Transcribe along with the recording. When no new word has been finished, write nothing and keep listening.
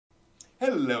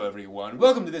Hello, everyone.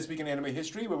 Welcome to This Week in Anime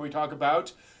History, where we talk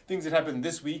about things that happened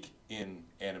this week in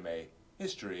anime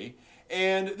history.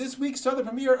 And this week saw the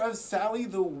premiere of Sally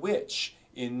the Witch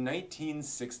in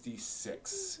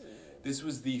 1966. This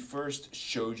was the first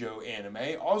shoujo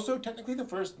anime, also technically the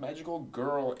first magical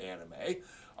girl anime,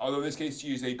 although in this case she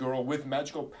used a girl with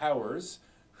magical powers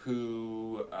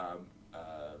who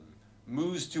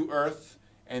moves to Earth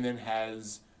and then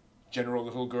has general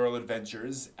little girl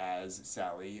adventures as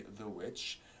Sally the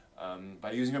Witch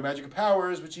by using her magical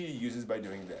powers, which she uses by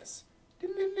doing this.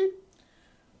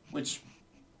 Which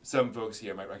some folks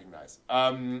here might recognize.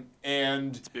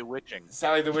 And it's bewitching.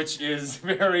 Sally the Witch is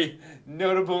very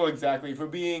notable exactly for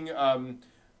being an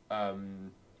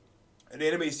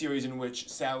anime series in which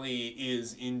Sally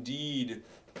is indeed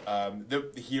the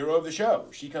hero of the show.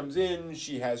 She comes in,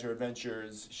 she has her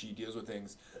adventures, she deals with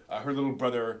things. Her little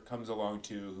brother comes along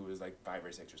too, who is like 5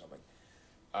 or 6 or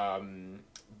something.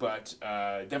 But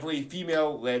definitely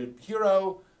female-led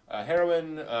hero,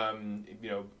 heroine,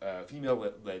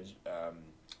 female-led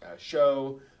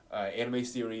show, anime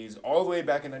series, all the way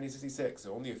back in 1966.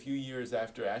 So only a few years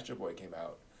after Astro Boy came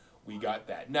out, we got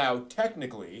that. Now,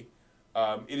 technically,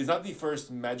 it is not the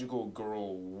first magical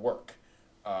girl work.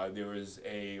 There was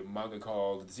a manga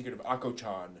called The Secret of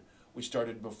Ako-chan, which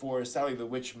started before Sally the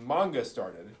Witch manga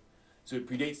started. So it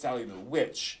predates Sally the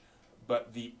Witch,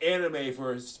 but the anime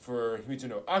for Himitsu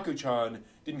no Aku-chan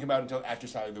didn't come out until after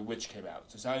Sally the Witch came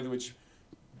out. So Sally the Witch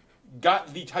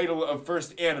got the title of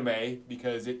first anime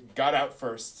because it got out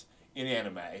first in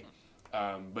anime.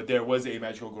 But there was a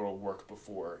magical girl work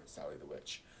before Sally the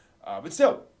Witch. But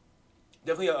still,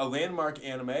 definitely a landmark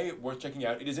anime worth checking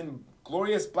out. It is in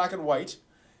glorious black and white.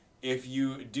 If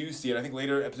you do see it, I think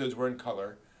later episodes were in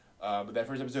color. But that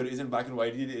first episode is in black and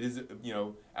white. It is,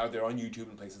 out there on YouTube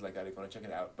and places like that if you want to check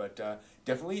it out. But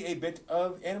definitely a bit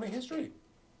of anime history.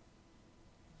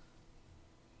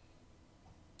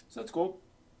 So that's cool.